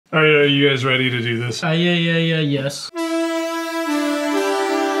Are you guys ready to do this? Yes.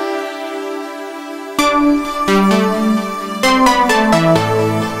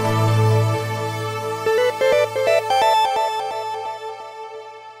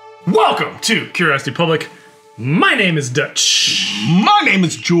 Welcome to Curiosity Public. My name is Dutch. My name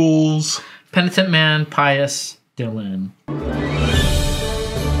is Jules. Penitent Man, Pious, Dylan.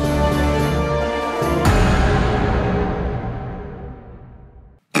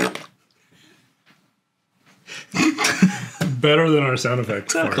 Better than our sound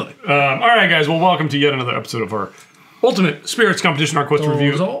effects. Exactly. All right, guys. Well, welcome to yet another episode of our Ultimate Spirits Competition, our quest to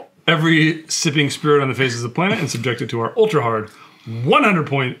review every sipping spirit on the faces of the planet and subject it to our ultra-hard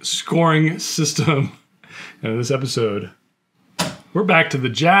 100-point scoring system. And in this episode, we're back to the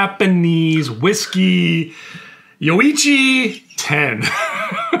Japanese Whisky Yoichi 10.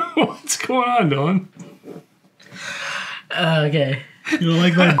 What's going on, Dylan? Okay. You don't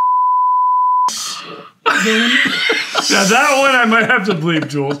like my Yeah, that one I might have to bleep,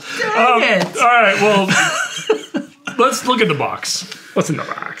 Jules. All right, well, let's look at the box. What's in the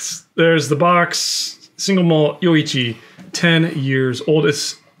box? There's the box, single malt Yoichi, 10 years old.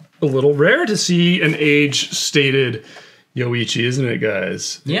 It's a little rare to see an age-stated Yoichi, isn't it,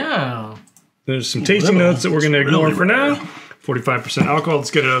 guys? Yeah. There's some tasting notes that we're going to ignore for now. 45% alcohol.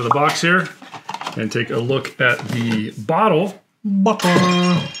 Let's get it out of the box here and take a look at the bottle.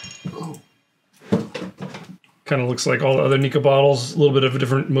 Kind of looks like all the other Nika bottles. A little bit of a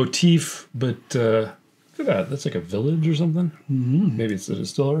different motif, but look at that. That's like a village or something. Maybe it's a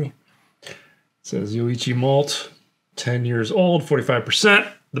distillery. It says Yoichi malt, 10 years old, 45%.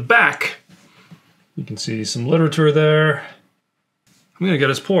 The back, you can see some literature there. I'm going to get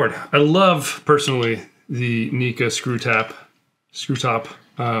us poured. I love, personally, the Nika screw top.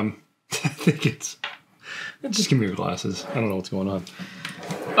 I think it's just give me your glasses. I don't know what's going on.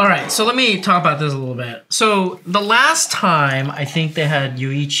 All right, so let me talk about this a little bit. So the last time I think they had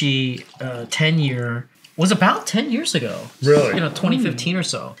Yoichi 10 year was about 10 years ago. Really? 2015 or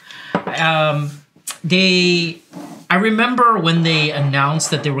so. I remember when they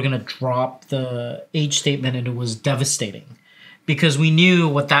announced that they were going to drop the age statement, and it was devastating because we knew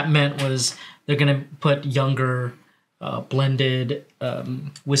what that meant was they're going to put younger blended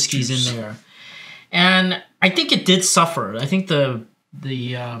whiskeys in there. And I think it did suffer. I think the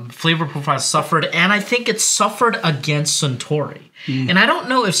flavor profile suffered, and I think it suffered against Suntory. And I don't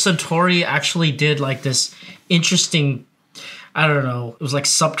know if Suntory actually did like this interesting, I don't know, it was like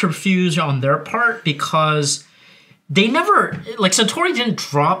subterfuge on their part because they never, like Suntory didn't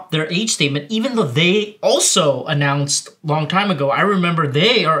drop their age statement, even though they also announced a long time ago. I remember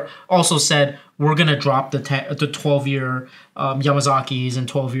they also said, we're going to drop the 12-year Yamazakis and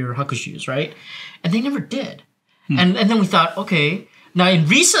 12-year Hakushus, right? And they never did. And then we thought, okay. Now,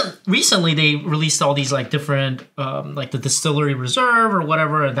 recently they released all these like different, like the Distillery Reserve or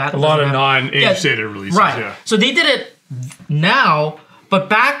whatever. A lot of non-age-stated releases. Right. Yeah. So they did it now, but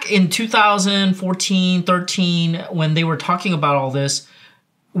back in 2014, 13, when they were talking about all this,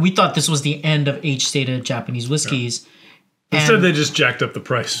 we thought this was the end of age-stated Japanese whiskeys. Yeah. Instead, they just jacked up the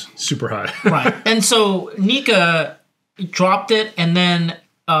price super high. Right. And so Nika dropped it, and then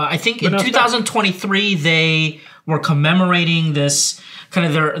I think in 2023 they were commemorating this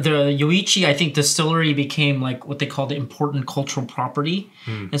kind of the Yoichi, I think, distillery became like what they call the important cultural property.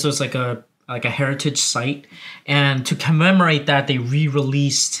 And so it's like a heritage site. And to commemorate that, they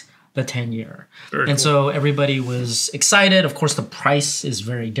re-released the 10-year. And so everybody was excited. Of course, the price is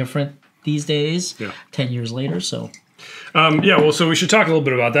very different these days, 10 years later. So so we should talk a little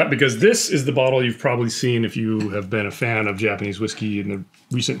bit about that because this is the bottle you've probably seen if you have been a fan of Japanese whiskey in the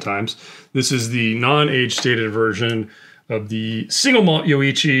recent times. This is the non-age stated version of the single malt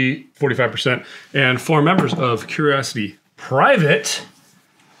Yoichi, 45%. And for members of Curiosity Private,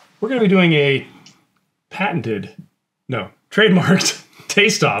 we're going to be doing a trademarked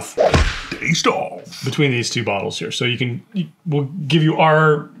taste-off between these two bottles here. So we'll give you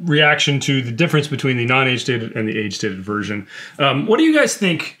our reaction to the difference between the non-age stated and the age stated version. What do you guys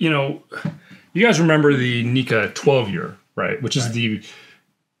think? You guys remember the Nika 12-year, right? Which is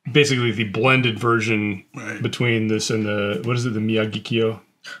basically the blended version between this and the Miyagikyo?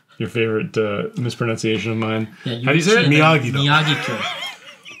 Your favorite mispronunciation of mine. Yeah, how do you say it? Miyagi.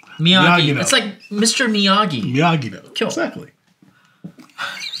 Miyagi. It's like Mr. Miyagi. Miyagi. Exactly.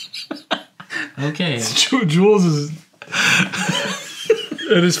 Okay. Jules is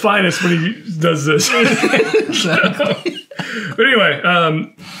at his finest when he does this. Exactly. But anyway,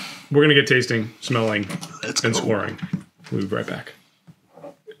 we're going to get tasting, smelling, and scoring. We'll be right back.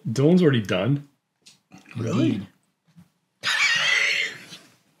 Dylan's already done. Really?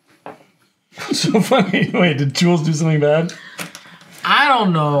 so funny. Wait, did Jules do something bad? I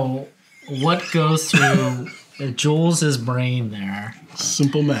don't know what goes through Jules' brain there.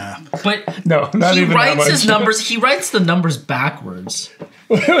 Simple math. But No, not he even that writes much. his numbers. He writes the numbers backwards.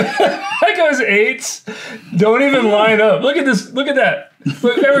 That goes 8s. Don't even line up. Look at this. Look at that.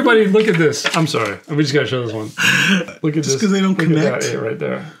 Look, everybody, look at this. I'm sorry. We just got to show this one. Look at this. Just because they don't Look connect. at that 8 right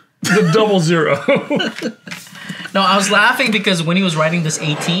there. The double 0. No, I was laughing because when he was writing this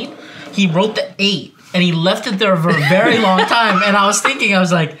 18, he wrote the 8 and he left it there for a very long time. And I was thinking, I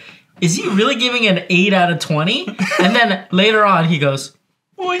was like, is he really giving an 8 out of 20? And then later on, he goes,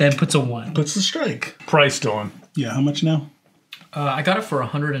 then puts a 1. Puts the strike. Price still on. Yeah, how much now? I got it for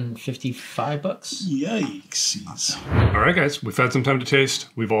 $155. Yikes. All right, guys. We've had some time to taste.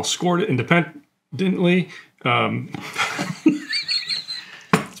 We've all scored it independently. It's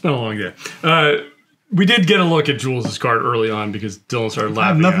been a long day. We did get a look at Jules' card early on because Dylan started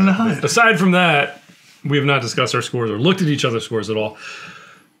laughing. nothing to at it. hide. But aside from that, we have not discussed our scores or looked at each other's scores at all.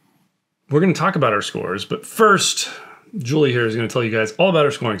 We're going to talk about our scores, but first, Julie here is going to tell you guys all about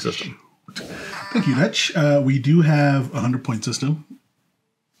our scoring system. Thank you, Dutch. We do have a 100-point system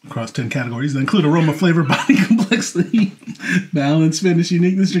across 10 categories that include aroma, flavor, body complexity, balance, finish,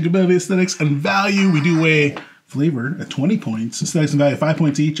 uniqueness, drinkability, aesthetics, and value. We do weigh flavor at 20 points, aesthetics and value at 5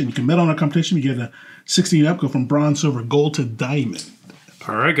 points each, and you can bet on our competition. We get a 16 up, go from bronze, silver, gold to diamond.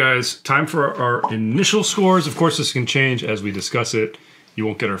 All right, guys. Time for our initial scores. Of course, this can change as we discuss it. You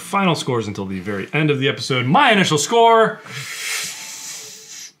won't get our final scores until the very end of the episode. My initial score...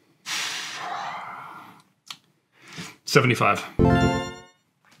 75.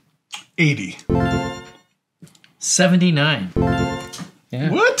 80. 79. Yeah.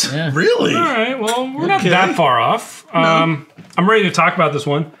 What? Yeah. Really? All right, well, we're not Okay. that far off. I'm ready to talk about this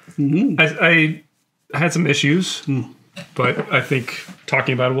one. I had some issues, but I think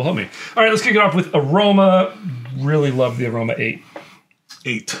talking about it will help me. All right, let's kick it off with aroma. Really love the aroma 8.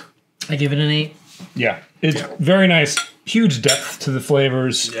 8. I give it an 8. Yeah, it's very nice. Huge depth to the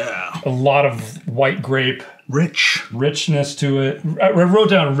flavors. Yeah. A lot of white grape. Rich. Richness to it. I wrote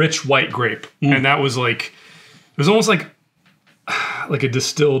down rich white grape, and that was like, it was almost like a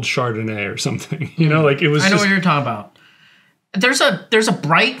distilled Chardonnay or something. You know, like it was. I know just, what you're talking about. There's a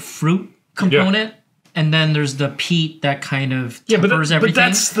bright fruit component, and then there's the peat that kind of tempers everything. but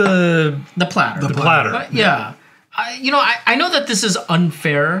that's the platter. the platter. But yeah. I know that this is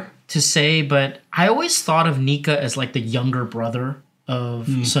unfair to say, but I always thought of Nika as like the younger brother of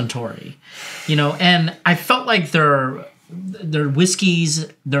Suntory. And I felt like their whiskeys,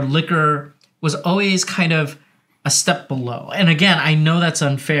 their liquor was always kind of a step below. And again, I know that's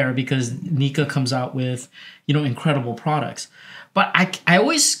unfair because Nika comes out with, incredible products. But I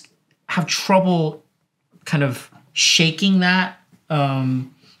always have trouble kind of shaking that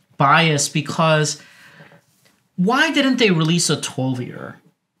bias because why didn't they release a 12-year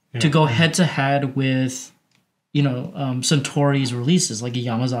to go head-to-head with, Suntory's releases, like a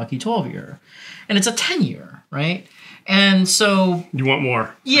Yamazaki 12-year? And it's a 10-year, right? And so... You want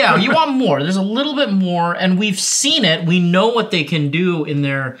more. Yeah, you want more. There's a little bit more, and we've seen it. We know what they can do in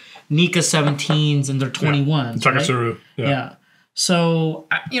their Nika 17s and their 21s, Takasuru. right? Yeah. So,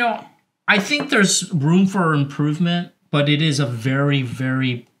 I think there's room for improvement, but it is a very,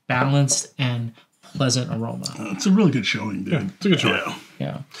 very balanced and pleasant aroma. It's a really good showing, dude. Yeah, it's a good choice.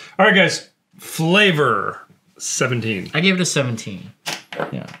 Yeah. All right, guys. Flavor 17. I gave it a 17.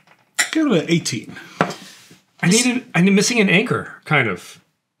 Yeah. Give it an 18. I'm missing an anchor, kind of.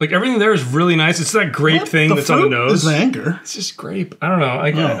 Like everything there is really nice. It's that grape thing The that's on the fruit nose. is the anchor. It's just grape. I don't know.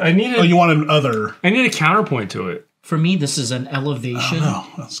 I need Oh, you want an other? I need a counterpoint to it. For me, this is an elevation No,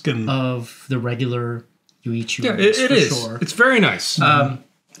 that's getting. of the regular Yoichi. Yeah, release, it for is. Sure. It's very nice.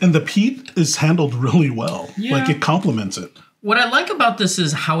 And the peat is handled really well. Yeah. Like it complements it. What I like about this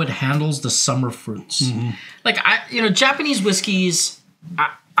is how it handles the summer fruits. Like Japanese whiskeys,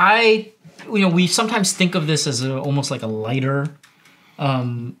 we sometimes think of this as almost like a lighter,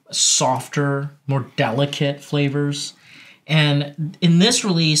 softer, more delicate flavors. And in this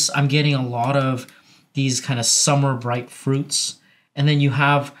release, I'm getting a lot of these kind of summer bright fruits. And then you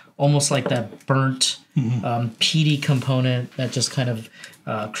have almost like that burnt, peaty component that just kind of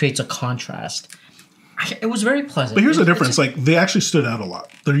creates a contrast. It was very pleasant. But here's the difference. Like they actually stood out a lot.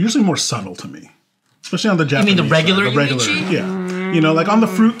 They're usually more subtle to me, especially on the Japanese. You mean the regular side, Yoichi? Yeah. Like on the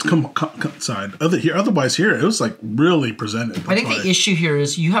fruit side. Otherwise, here it was like really presented. I think the issue here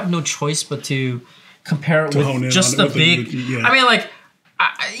is you have no choice but to compare it hone in with just on the it with big. the Yoichi, yeah. I mean, like,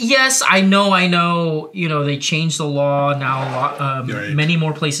 yes, I know. They changed the law now. Right. Many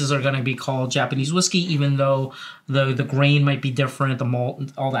more places are going to be called Japanese whiskey, even though the grain might be different, the malt,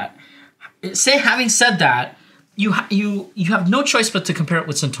 and all that. having said that, you have no choice but to compare it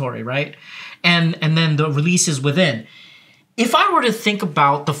with Suntory, right? And then the releases within. If I were to think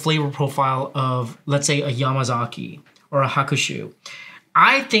about the flavor profile of, let's say, a Yamazaki or a Hakushu,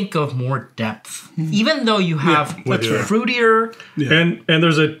 I think of more depth. Even though you have fruitier. Yeah. And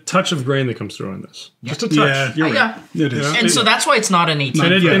there's a touch of grain that comes through on this. Just a touch. Yeah, you're right. Yeah. It is. And so that's why it's not an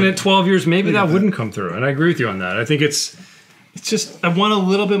 18. And at 12 years, maybe that wouldn't come through. And I agree with you on that. I think it's just, I want a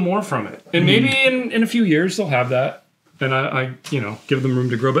little bit more from it. And maybe in a few years they'll have that. And I give them room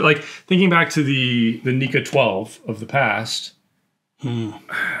to grow. But like thinking back to the Nika 12 of the past, I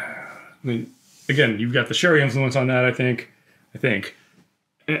mean, again, you've got the sherry influence on that, I think.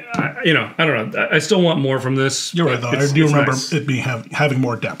 I don't know. I still want more from this. You're right, though. I do remember it being having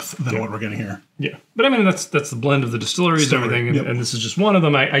more depth than what we're getting here. Yeah, but I mean that's the blend of the distilleries and everything, and this is just one of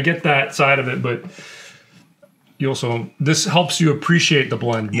them. I get that side of it, but you also this helps you appreciate the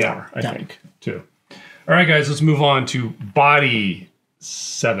blend more. I think too. All right, guys, let's move on to Body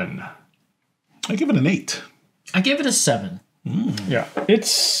 7. I give it an 8. I give it a 7. Yeah,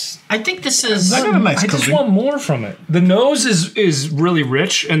 I think this is. I got a nice I just want more from it. The nose is really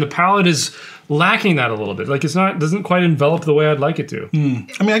rich, and the palate is lacking that a little bit. Like doesn't quite envelop the way I'd like it to.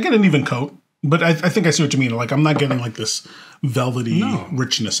 I mean, I get an even coat, but I think I see what you mean. Like I'm not getting like this velvety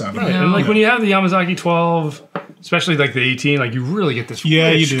richness out of it. And like when you have the Yamazaki 12, especially like the 18, like you really get this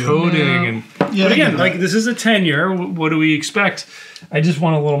rich coating. And but again, like this is a 10-year. What do we expect? I just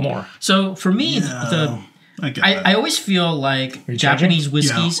want a little more. So for me, I always feel like Japanese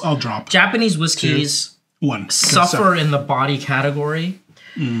whiskeys. Yeah, I'll drop. Japanese whiskeys suffer in the body category.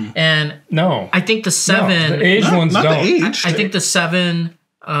 And I think the 7. The aged ones not don't. The aged. I think the 7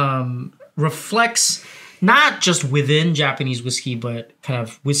 reflects not just within Japanese whiskey, but kind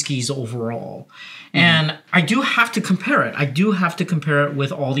of whiskeys overall. And I do have to compare it. I do have to compare it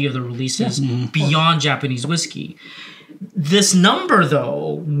with all the other releases beyond Japanese whiskey. This number,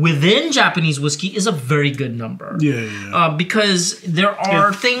 though, within Japanese whiskey is a very good number. Because there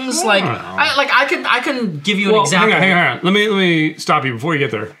are things like I can give you an example. Hang on. Let me stop you before you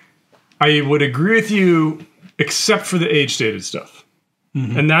get there. I would agree with you, except for the age-stated stuff,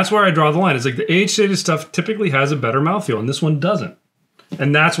 and that's where I draw the line. It's like the age-stated stuff typically has a better mouthfeel, and this one doesn't,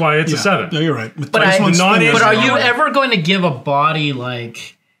 and that's why it's a 7. No, you're right. But are you ever going to give a body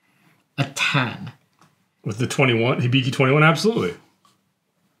like a 10? With the 21, Hibiki 21, absolutely.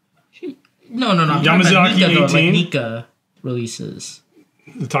 No. I'm Yamazaki Nika, 18. though, like Nika releases.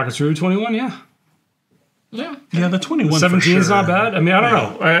 The Takasuru 21, yeah. Yeah, the 21 17 is not bad. I mean, I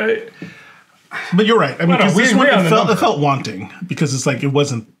don't know. But you're right. I mean, because this one, it felt wanting because it's like it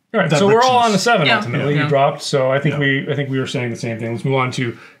wasn't. All right, that so we're all richness. on the 7 ultimately. You dropped, so I think we were saying the same thing. Let's move on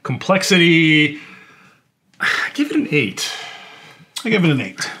to complexity. I give it an 8. I give it an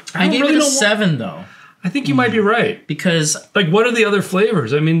 8. I gave it a 7 though. I think you might be right. Because like, what are the other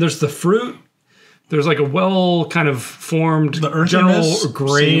flavors? I mean, there's the fruit. There's like a well kind of formed general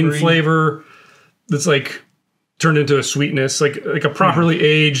grain savory flavor that's like turned into a sweetness, like a properly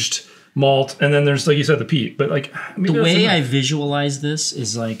aged malt. And then there's, like you said, the peat. But like the way I visualize this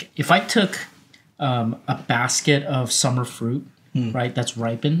is like if I took a basket of summer fruit, right, that's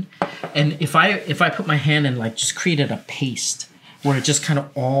ripened, and if I put my hand and like just created a paste where it just kind of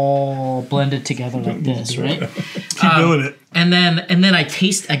all blended together like this, right? Keep doing it. And then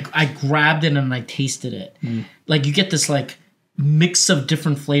I grabbed it and I tasted it. Like you get this like mix of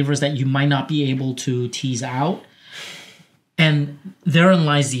different flavors that you might not be able to tease out. And therein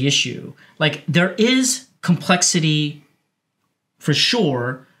lies the issue. Like there is complexity for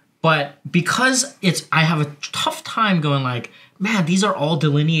sure, but because I have a tough time going like, man, these are all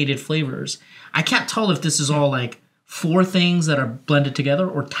delineated flavors. I can't tell if this is all like 4 things that are blended together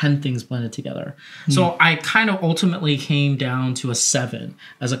or 10 things blended together. So I kind of ultimately came down to a 7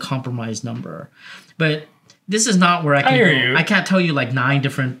 as a compromise number. But this is not where I can go. I can't tell you like 9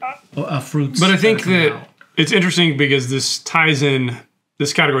 different fruits. But I think that it's interesting because this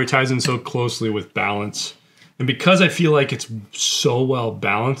category ties in so closely with balance. And because I feel like it's so well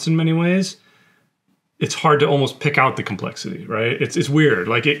balanced in many ways, it's hard to almost pick out the complexity, right? It's weird.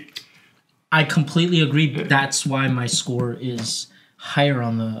 Like I completely agree. That's why my score is higher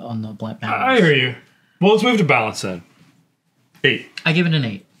on the black balance. I hear you. Well, let's move to balance then. 8. I give it an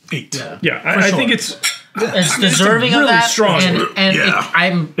 8. 8. Yeah, I think it's deserving really of that. Strong.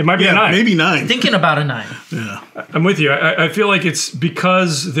 And it might be a 9. Maybe 9. Thinking about a 9. Yeah, I'm with you. I feel like it's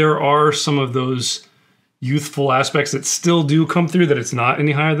because there are some of those youthful aspects that still do come through that it's not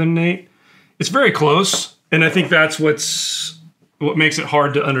any higher than an 8. It's very close, and I think that's what makes it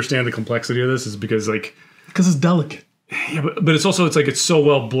hard to understand the complexity of this is because it's delicate. Yeah, but it's also it's so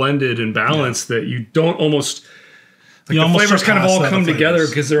well blended and balanced that you don't almost. The flavors kind of all come together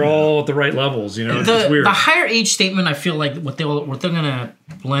because they're all at the right levels, you know. It's weird. The higher age statement, I feel like what they're gonna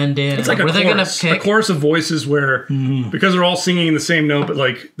blend in. It's like a chorus of voices where because they're all singing the same note, but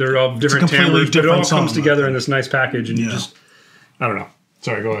they're all different timbres, but it all comes together in this nice package, and you just I don't know.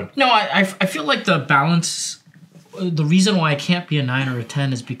 Sorry, go ahead. No, I feel like the balance. The reason why I can't be a 9 or a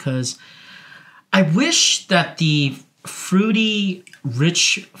 10 is because I wish that the fruity,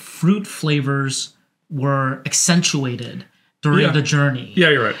 rich fruit flavors were accentuated during the journey. Yeah,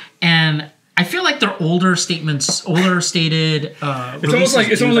 you're right. And I feel like their older stated. It's almost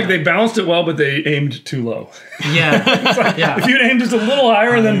like they balanced it well, but they aimed too low. Yeah, If you'd aimed just a little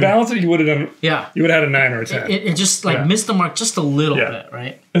higher and then balanced it, you would have done. Yeah, you would have had a 9 or a 10. It just missed the mark just a little bit,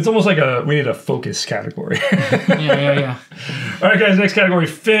 right? It's almost like we need a focus category. yeah. All right, guys. Next category: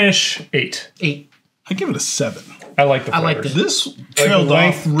 fish. 8. I give it a 7. I like the flavors. I like this trailed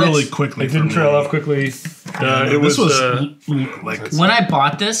off really quickly. It didn't trail off quickly. This was like when I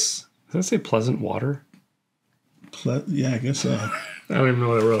bought this. Does that say pleasant water? Yeah, I guess so. I don't even know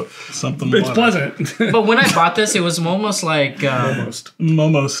what I wrote. Something. It's pleasant. But when I bought this, it was almost like almost.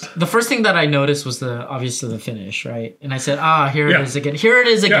 The first thing that I noticed was obviously the finish, right? And I said, here it is again. Here it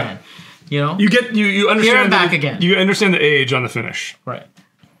is again. You know, you understand here and back again. You understand the age on the finish, right?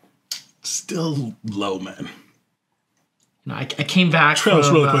 Still low, man. I came back trails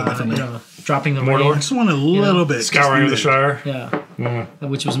from, really quickly for me. Dropping the Mordor. rain. I just want a little bit. Scouring of the Shire. Yeah.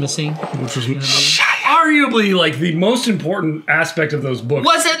 Which was missing. Arguably the most important aspect of those books.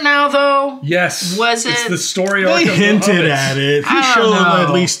 Was it now, though? Yes. Was it? It's the story arc. They hinted at it. He showed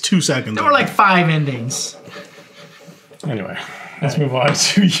at least 2 seconds. There were like 5 endings. Anyway, let's move on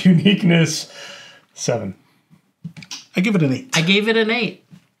to uniqueness. 7. I give it an 8. I gave it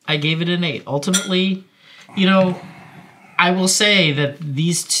an 8. Ultimately, I will say that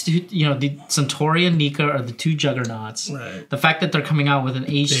these two, the Centauri and Nika are the two juggernauts. Right. The fact that they're coming out with an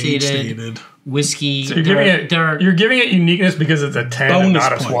age-stated whiskey. So you're giving it uniqueness because it's a 10 and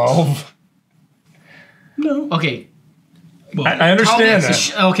not a 12? No. Okay. Well, I understand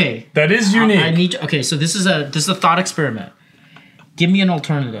that. Okay. That is unique. So this is a thought experiment. Give me an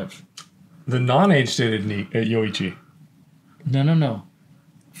alternative. The non-age-stated Yoichi. No.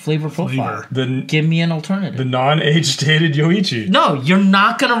 Flavor profile. Give me an alternative. The non-age-stated Yoichi. No, you're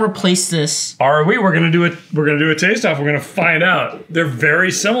not gonna replace this. Are we? We're gonna do it. We're gonna do a taste off. We're gonna find out. They're very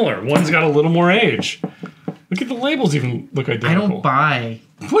similar. One's got a little more age. Look at the labels. Even look identical. I don't buy.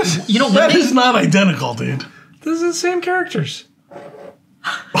 What? That is not identical, dude. Those are the same characters.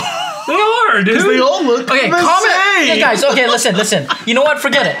 They are, dude. They all look the comment. same. Hey guys, listen. You know what?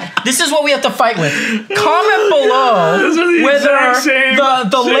 Forget it. This is what we have to fight with. Comment below whether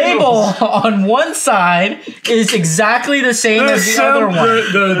the label on one side is exactly the same as the other one.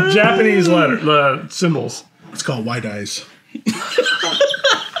 The Japanese the symbols. It's called white eyes. You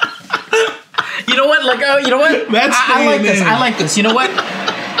know what? I like this. I like this. You know what?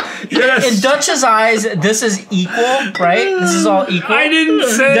 Yes. In Dutch's eyes, this is equal, right? This is all equal. I didn't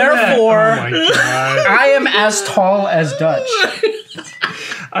say Therefore, that. Oh my God. I am as tall as Dutch.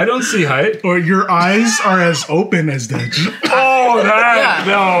 I don't see height. Or your eyes are as open as Dutch. Oh, that.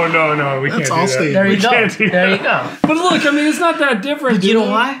 Yeah. No. We can't do that. There you go. There you go. But look, I mean, it's not that different. You know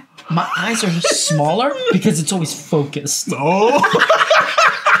why? My eyes are smaller because it's always focused. Oh.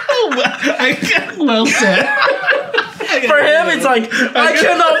 Well said. For him, it's like, I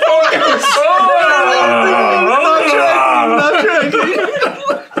cannot focus. Not tracking.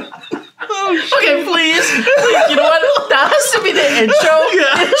 Okay, please. You know what? That has to be the intro.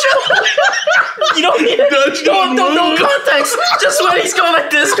 You don't need it. No context. Just when he's going like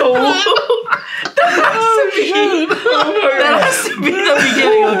this, go. That has to be the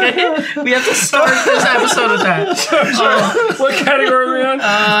beginning, okay? We have to start this episode with that. What category are we on?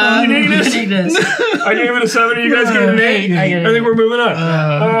 Uniqueness. I gave it a 7. You guys give it an 8. I think we're moving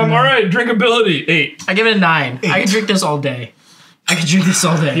on. All right, drinkability 8. I give it a 9. 8. I can drink this all day.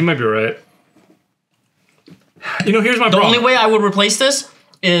 You might be right. Here's my problem. The only way I would replace this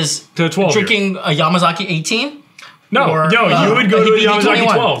is to 12 drinking a Yamazaki 18. No, you would go to a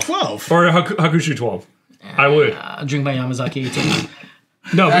Yamazaki 12. Or a Hakushu 12. I would. Drink my Yamazaki 18.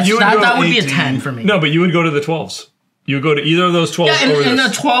 No, but you would that would be a 10 for me. No, but you would go to the 12s. You would go to either of those 12s over and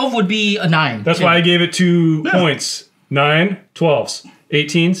this. a 12 would be a 9. That's why I gave it 2 points. 9, 12s.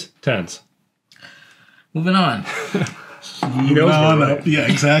 18s, 10s. Moving on. He knows we're right.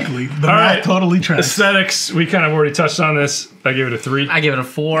 Yeah, exactly. The All math right. totally tracks. Aesthetics, we kind of already touched on this. I give it a 3. I give it a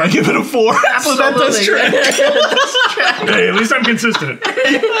 4. I give it a 4. So that does track. Hey, at least I'm consistent.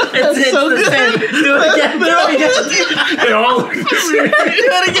 It's so the good. same. Do it again. Do it again. They all look the same. Do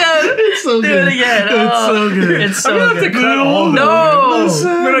it again. It's so Do good. it again. It's so good. It's I'm so gonna have to good. cut all of it. No.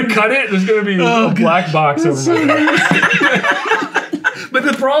 I'm gonna cut it. There's gonna be a black box over my head. But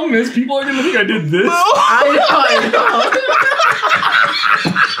the problem is, people are gonna think I did this. I know.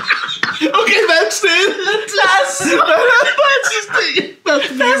 Okay, that's it. That's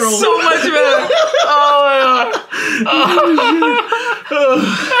so much better. Oh my god.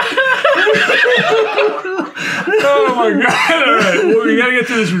 Oh my god! All right, well, we gotta get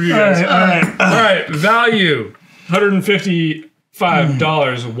through this review, guys. All right. Value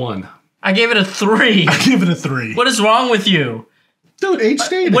 $155 one. I gave it a 3. I give it a 3. What is wrong with you? Dude, age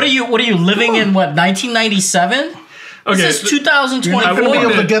stated. What are you living in 1997? Okay, This is You're not going to be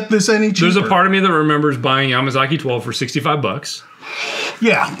 2024. able to get this any cheaper. there's a part of me that remembers buying Yamazaki 12 for $65.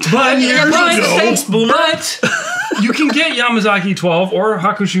 Yeah. But Thanks, Boomer. But you can get Yamazaki 12 or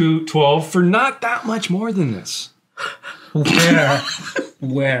Hakushu 12 for not that much more than this.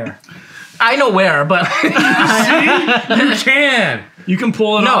 Where? I know where, but You can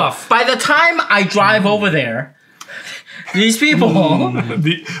pull it off. by the time I drive over there, these people They'll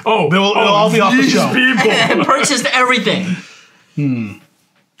all be off the These shelf. people. purchased everything. He's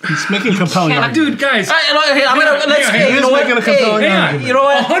making a compelling argument. Dude, guys. He's making a compelling argument. You know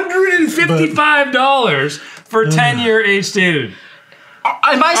what? $155 for 10-year age stated.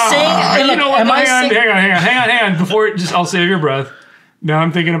 Am I saying? You know what? Am I Hang saying? on. Before, I'll save your breath. Now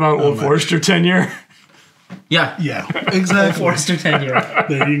I'm thinking about Old Forester 10-year. Yeah. Yeah, exactly. Forester 10 year.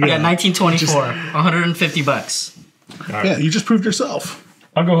 There you go. Yeah, 1924. $150. Yeah, you just proved yourself.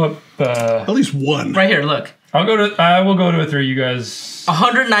 I'll go up. At least one. Right here, look. I will go to a 3. You guys.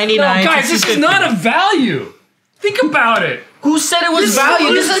 199. Guys, this is not a value. Think about it. Who said it was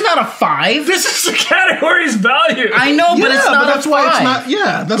value? This is not a 5. This is the category's value. I know, but it's not that's a 5. why it's not.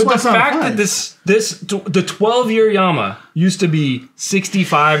 Yeah, that's why The it's not a fact 5. that the 12-year Yama used to be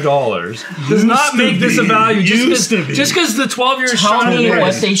 $65 does not make this a value. Just because the 12-year Tell me shot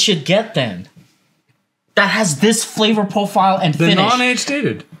what they should get then. That has this flavor profile and the finish. non-age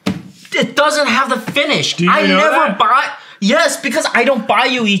stated. It doesn't have the finish. Do you I know never that? buy. Yes, because I don't buy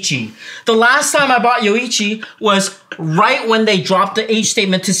Yoichi. The last time I bought Yoichi was right when they dropped the age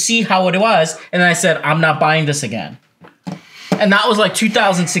statement to see how it was, and I said, I'm not buying this again. And that was like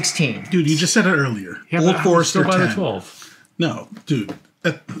 2016. Dude, you just said it earlier. Yeah, Old but Forester still buy 10. the 12. No, dude.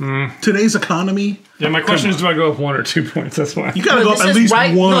 Today's economy, Yeah, my question is, do I go up 1 or 2 points? That's why. you gotta go up This at is least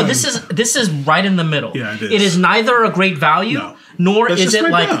right, one. No, this is right in the middle. Yeah, it is. It is neither a great value, No. nor That's is just it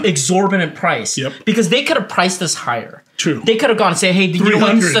right like down. exorbitant price. Yep. Because they could have priced this higher. True. They could have gone and say, hey, you know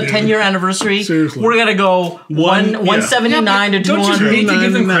what? This is a 300, 10-year anniversary. Seriously. We're gonna go One- yeah. 179 to Don't you 200. hate to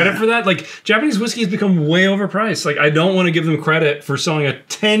give them 99. credit for that? Like, Japanese whiskey has become way overpriced. Like, I don't want to give them credit for selling a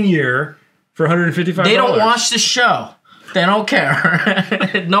 10-year for $155. They don't watch the show. They don't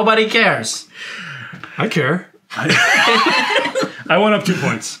care. Nobody cares. I care. I went up 2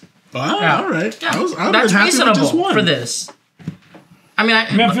 points. Wow, Yeah. all right. Yeah, I was that's happy with just reasonable one. for this. I mean, I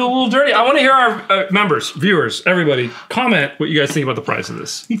feel a little dirty. I want to hear our members, viewers, everybody, comment what you guys think about the price of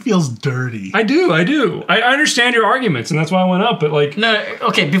this. He feels dirty. I do. I understand your arguments, and that's why I went up, but like... no,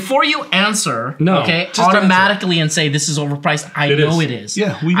 okay, before you answer, No, okay, just automatically and say this is overpriced, I know it is.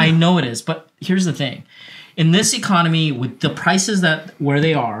 Yeah, we I know. know it is, but here's the thing. In this economy, with the prices where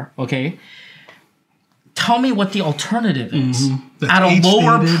they are, okay, tell me what the alternative is. That's At a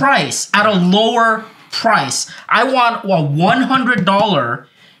lower age-stated. price. At a lower price. I want a $100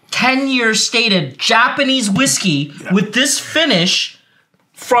 10-year stated Japanese whiskey with this finish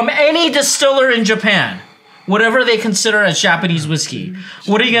from any distiller in Japan. Whatever they consider as Japanese whiskey.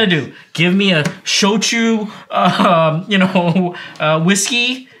 What are you going to do? Give me a shochu,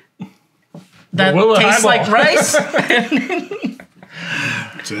 whiskey that Will it tastes like highball? rice?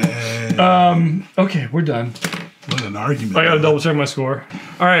 Dang. Okay, we're done. What an argument. I gotta double check my score.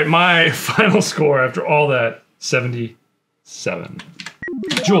 All right, my final score after all that, 77.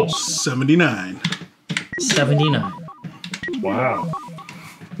 Jules. 79. 79. Wow.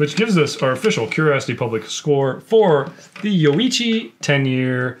 Which gives us our official Curiosity Public score for the Yoichi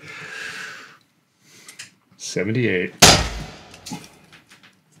 10-year 78.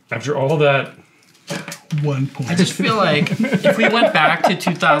 After all that, 1 point. I just feel like if we went back to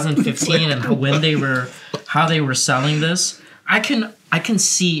 2015 and how they were selling this, I can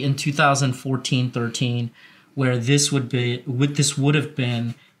see in 2014-13 where this would have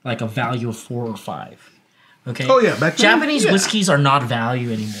been like a value of 4 or 5. Okay. Oh yeah, back then, Japanese whiskeys are not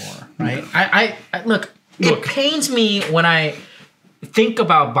value anymore, right? I look. It pains me when I think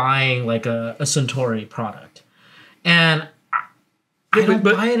about buying like a Suntory product, and I don't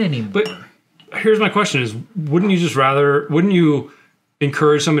buy it anymore. But here's my question: wouldn't you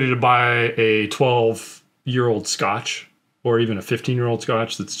encourage somebody to buy a 12-year-old Scotch or even a 15-year-old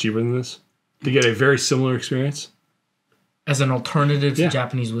Scotch that's cheaper than this to get a very similar experience as an alternative to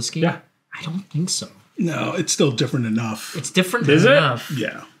Japanese whiskey? Yeah, I don't think so. No, it's still different enough. It's different Is enough. it?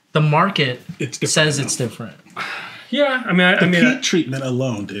 Yeah. The market says enough. It's different. Yeah, I mean, heat treatment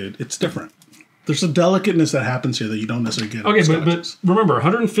alone, dude, it's different. There's a delicateness that happens here that you don't necessarily get. Okay, but remember,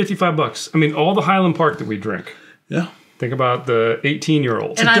 $155. I mean, all the Highland Park that we drink. Yeah. Think about the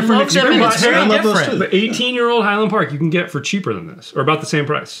 18-year-old. And I love them, and it's very different. The 18-year-old Highland Park you can get for cheaper than this, or about the same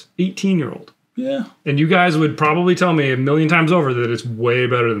price. 18-year-old. Yeah. And you guys would probably tell me a million times over that it's way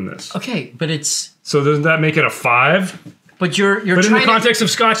better than this. Okay, but it's... So doesn't that make it a 5? But you're but in the context of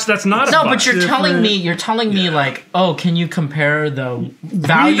Scotch, that's not a 5. No, but you're telling me like, oh, can you compare the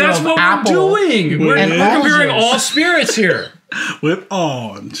value of apple? We're doing. We're comparing all spirits here. With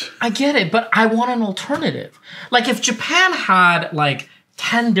orange. I get it, but I want an alternative. Like if Japan had like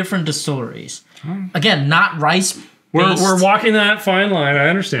 10 different distilleries, again, not rice. We're walking that fine line. I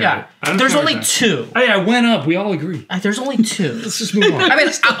understand. Yeah, there's only 2. Hey, I went up. We all agree. There's only 2. Let's just move on. I mean,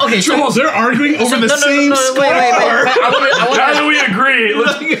 okay, so Jules, they're arguing over the same score. Wait. Now that we agree,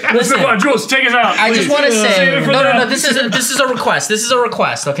 let's move on. Jules, take us out. I just want to say, no. This is a request. This is a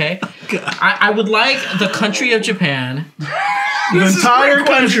request. Okay, I would like the country of Japan, the entire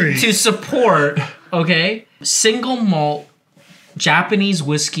country, to support single malt Japanese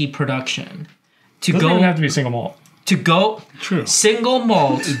whiskey production. It doesn't even have to be single malt. Single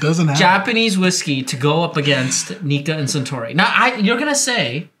malt it doesn't have Japanese whiskey to go up against Nikka and Suntory. Now, you're gonna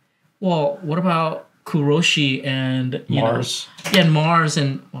say, well, what about Kuroshi and Mars? And Mars,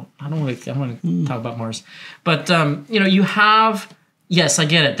 and well, I don't want to talk about Mars, but you have. Yes, I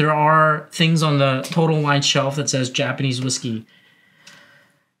get it. There are things on the Total Wine shelf that says Japanese whiskey,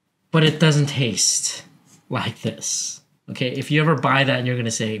 but it doesn't taste like this. Okay, if you ever buy that and you're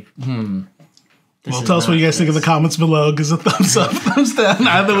gonna say, well, tell us what you guys think in the comments below. Give us a thumbs up, thumbs down.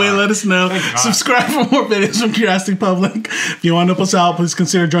 Either way, let us know. Subscribe for more videos from Curiosity Public. If you want to help us out, please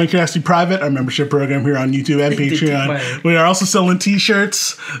consider joining Curiosity Private, our membership program here on YouTube and Patreon. We are also selling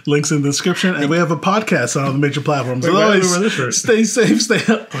t-shirts. Links in the description. And we have a podcast on all the major platforms. As always, stay safe, stay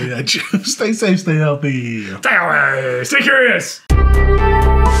healthy. Oh, yeah. Stay safe, stay healthy. Stay away. Stay curious.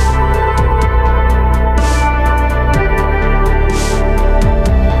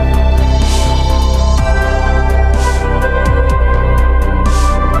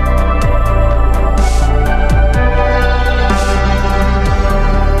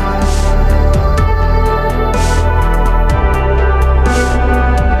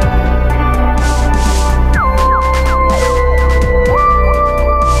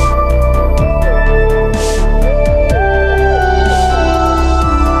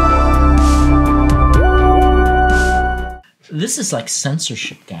 This is like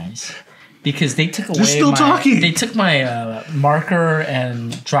censorship, guys, because they took away. You're still talking. They took my marker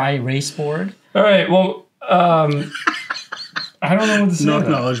and dry erase board. All right. Well, I don't know what to say. No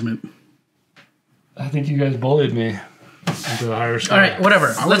acknowledgement. I think you guys bullied me into the higher score. All right,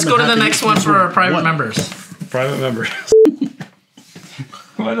 whatever. Let's go to the next one for our private members. Private members.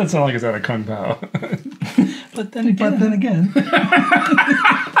 Why does that sound like it's out of Kung Pao? But then again.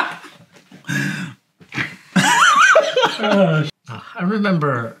 I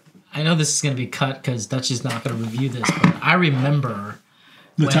remember, I know this is going to be cut because Dutch is not going to review this, but I remember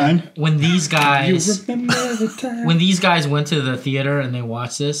when these guys went to the theater and they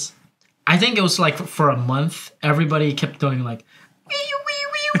watched this. I think it was like for a month, everybody kept going like,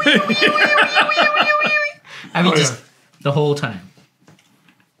 I mean, just the whole time.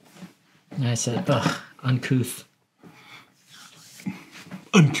 And I said, ugh, uncouth.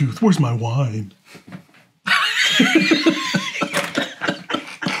 Uncouth, where's my wine?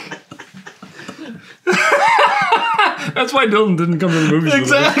 That's why Dylan didn't come to the movies.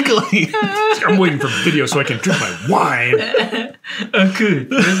 Exactly. I'm waiting for video so I can drink my wine. Uncouth,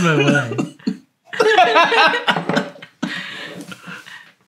 where's my wine?